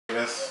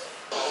guess.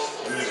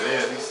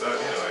 Yeah, he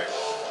sucks anyway.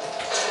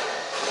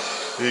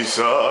 He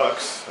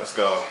sucks. Let's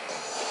go.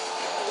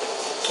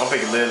 I'm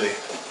picking Lily.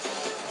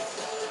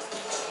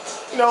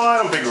 You know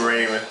what? I'm picking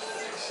Raymond.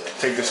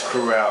 Take this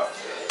crew out.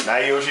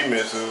 Nayoshi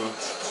Mitsu.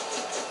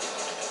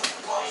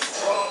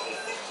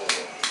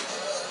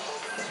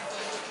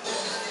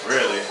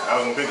 Really? I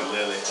was gonna pick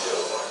Lily.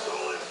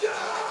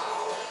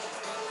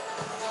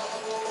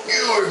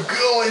 You are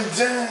going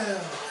down.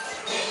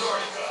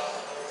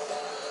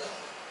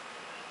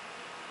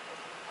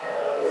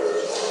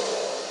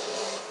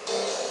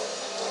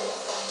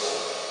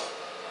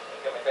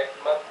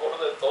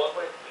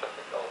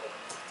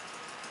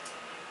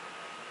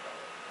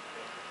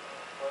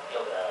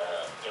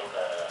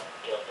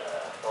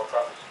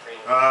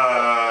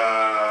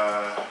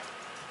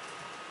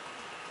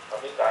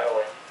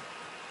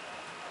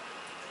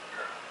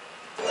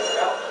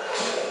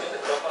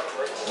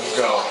 Let's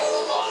go.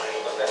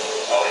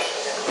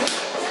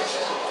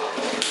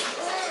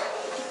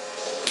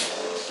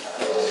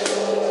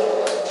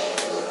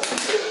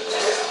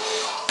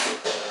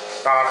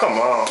 Ah, come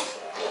on.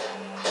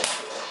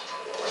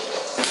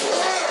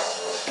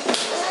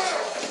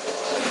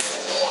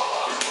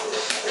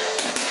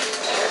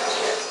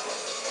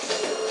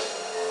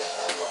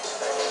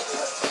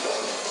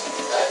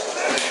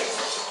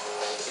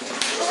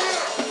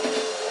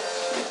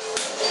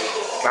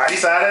 Nah, he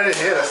decided to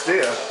hit us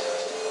still.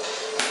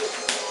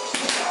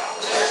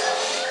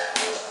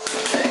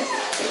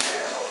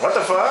 What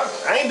the fuck?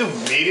 I ain't do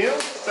medium.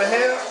 What the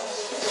hell?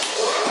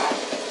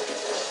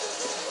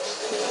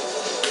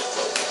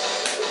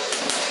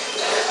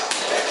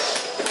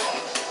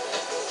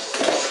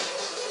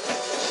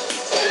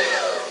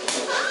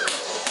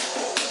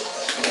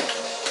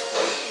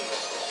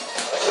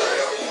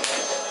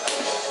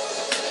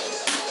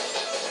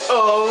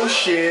 Oh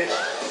shit.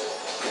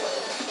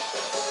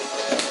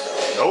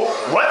 Nope.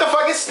 What the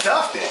fuck? It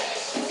stuffed it.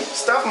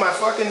 Stuffed my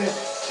fucking.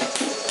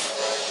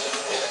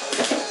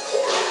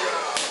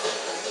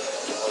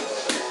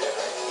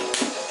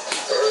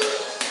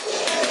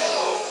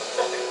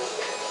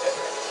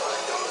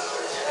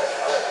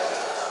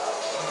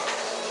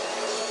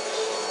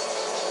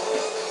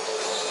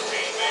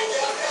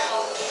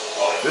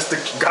 This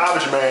the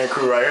garbage man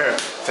crew right here.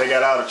 Take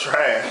that out of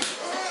trash.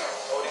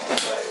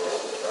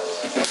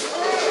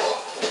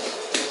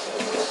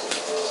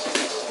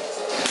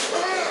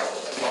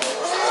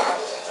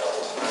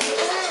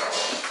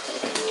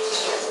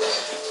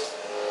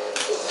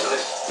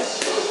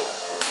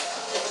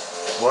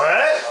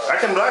 What? I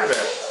can block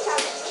that.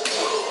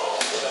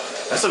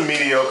 That's a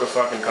mediocre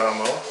fucking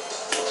combo.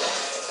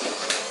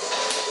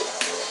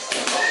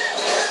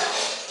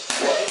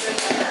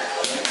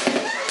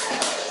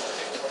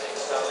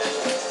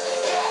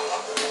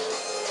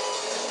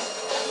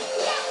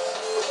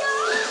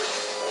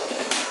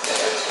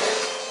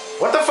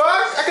 What the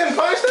fuck? I couldn't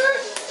punch that?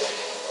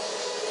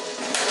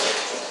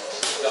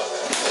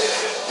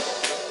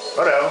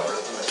 Whatever.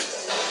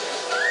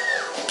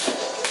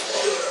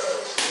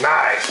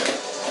 Nice.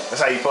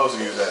 That's how you supposed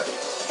to use that.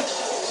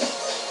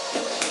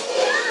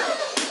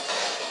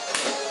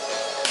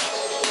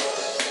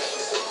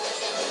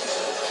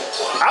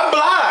 I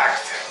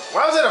blocked.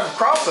 Why was it a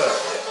cross up?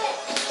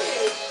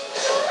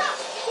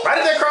 Why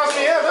did that cross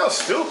me up? That was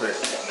stupid.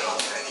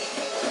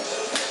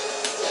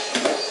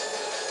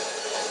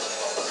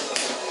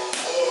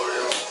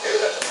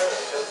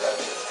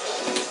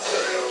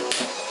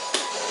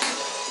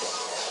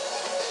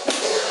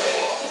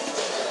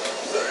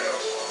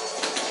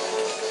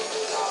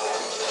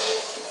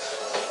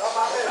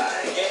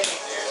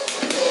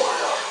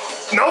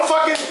 No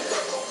fucking.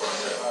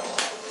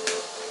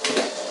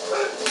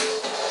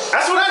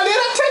 That's what I did.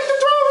 I take the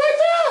throw right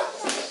there.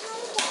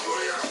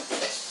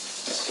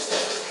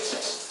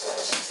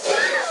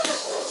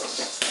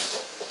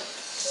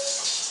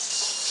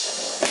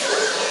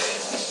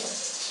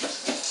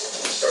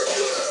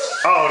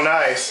 Oh,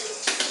 nice.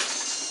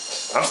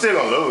 I'm still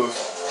gonna lose.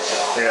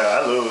 Yeah,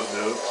 I lose,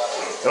 dude.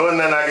 There wasn't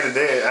nothing I could have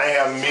did. I ain't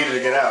have a meter to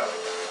get out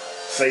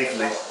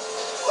safely.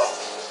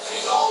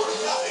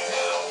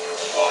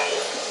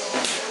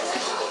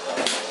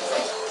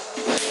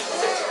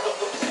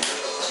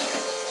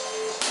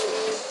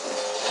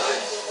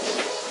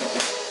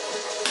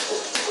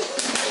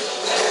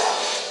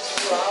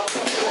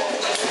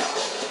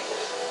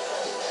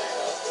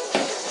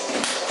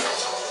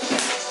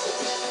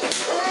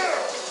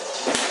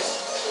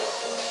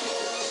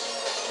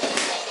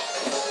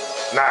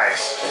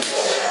 Nice.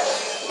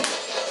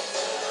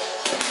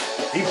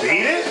 He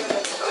beat it?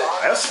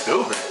 That's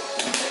stupid.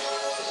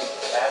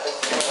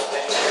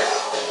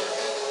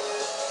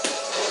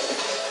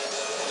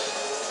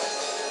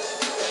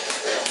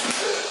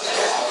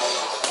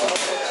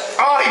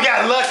 Oh, he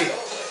got lucky.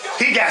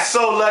 He got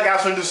so lucky I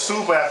was gonna do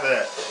super after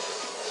that.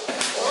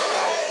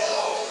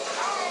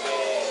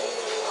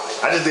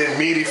 I just did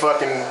meaty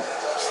fucking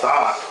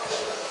stop.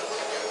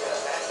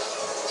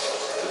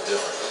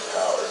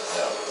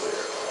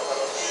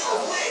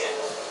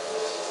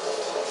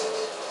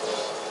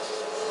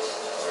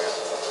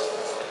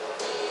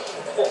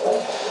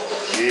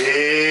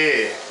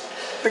 Yeah.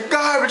 The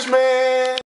garbage man.